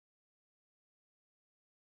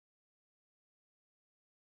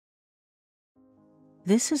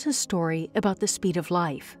This is a story about the speed of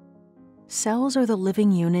life. Cells are the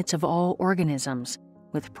living units of all organisms,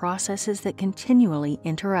 with processes that continually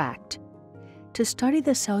interact. To study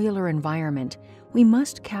the cellular environment, we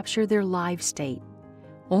must capture their live state.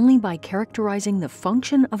 Only by characterizing the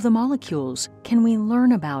function of the molecules can we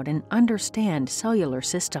learn about and understand cellular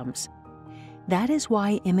systems. That is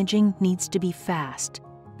why imaging needs to be fast,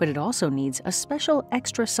 but it also needs a special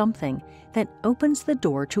extra something that opens the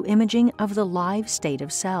door to imaging of the live state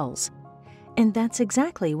of cells. And that's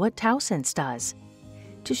exactly what TauSense does.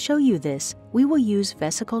 To show you this, we will use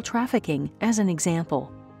vesicle trafficking as an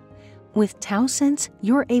example. With TauSense,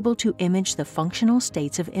 you're able to image the functional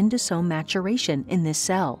states of endosome maturation in this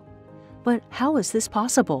cell. But how is this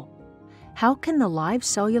possible? How can the live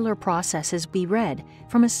cellular processes be read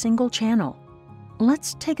from a single channel?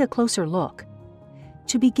 Let's take a closer look.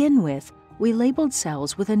 To begin with, we labeled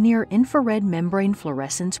cells with a near-infrared membrane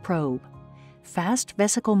fluorescence probe. Fast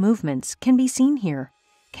vesicle movements can be seen here,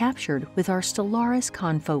 captured with our STELLARIS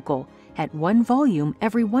confocal at 1 volume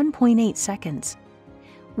every 1.8 seconds.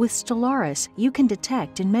 With STELLARIS, you can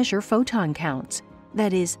detect and measure photon counts,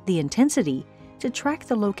 that is, the intensity, to track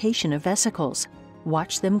the location of vesicles,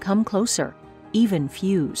 watch them come closer, even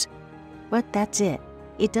fuse. But that's it.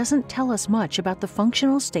 It doesn't tell us much about the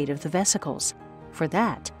functional state of the vesicles. For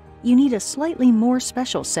that, you need a slightly more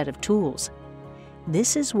special set of tools.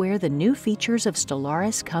 This is where the new features of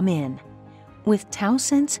STELLARIS come in. With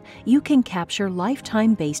TauSense, you can capture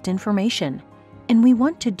lifetime-based information. And we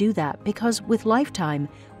want to do that because with lifetime,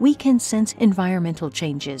 we can sense environmental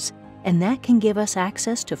changes, and that can give us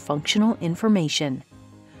access to functional information.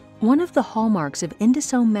 One of the hallmarks of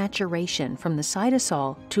endosome maturation from the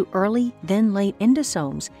cytosol to early, then late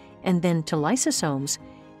endosomes, and then to lysosomes,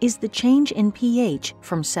 is the change in pH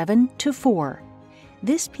from 7 to 4.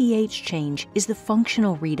 This pH change is the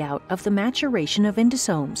functional readout of the maturation of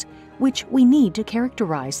endosomes, which we need to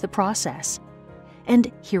characterize the process.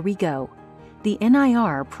 And here we go. The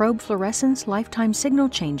NIR probe fluorescence lifetime signal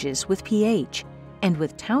changes with pH, and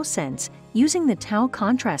with TauSense, using the Tau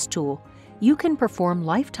contrast tool, you can perform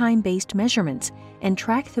lifetime-based measurements and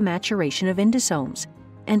track the maturation of endosomes,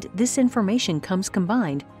 and this information comes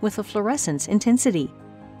combined with the fluorescence intensity,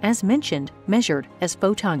 as mentioned, measured as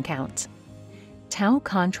photon counts. Tau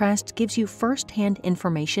contrast gives you first-hand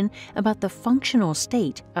information about the functional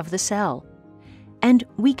state of the cell. And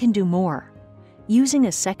we can do more. Using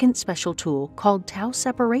a second special tool called Tau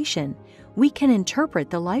separation, we can interpret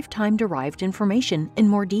the lifetime-derived information in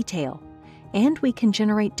more detail, and we can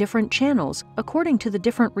generate different channels according to the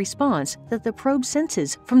different response that the probe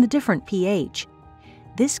senses from the different pH.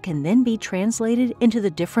 This can then be translated into the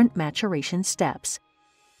different maturation steps.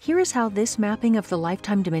 Here is how this mapping of the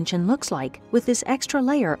lifetime dimension looks like with this extra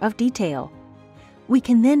layer of detail. We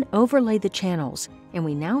can then overlay the channels, and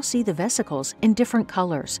we now see the vesicles in different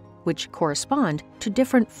colors, which correspond to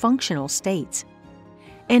different functional states.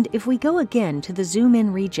 And if we go again to the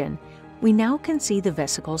zoom-in region, we now can see the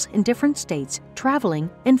vesicles in different states traveling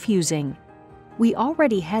and fusing. We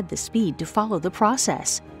already had the speed to follow the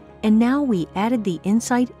process, and now we added the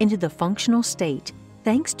insight into the functional state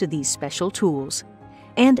thanks to these special tools.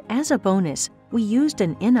 And as a bonus, we used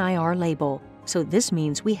an NIR label, so this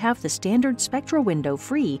means we have the standard spectral window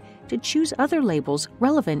free to choose other labels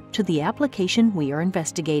relevant to the application we are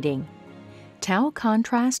investigating. Tau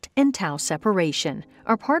contrast and Tau separation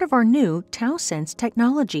are part of our new TauSense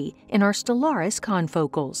technology in our STELLARIS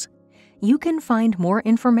confocals. You can find more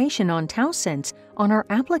information on TauSense on our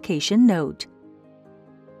application note.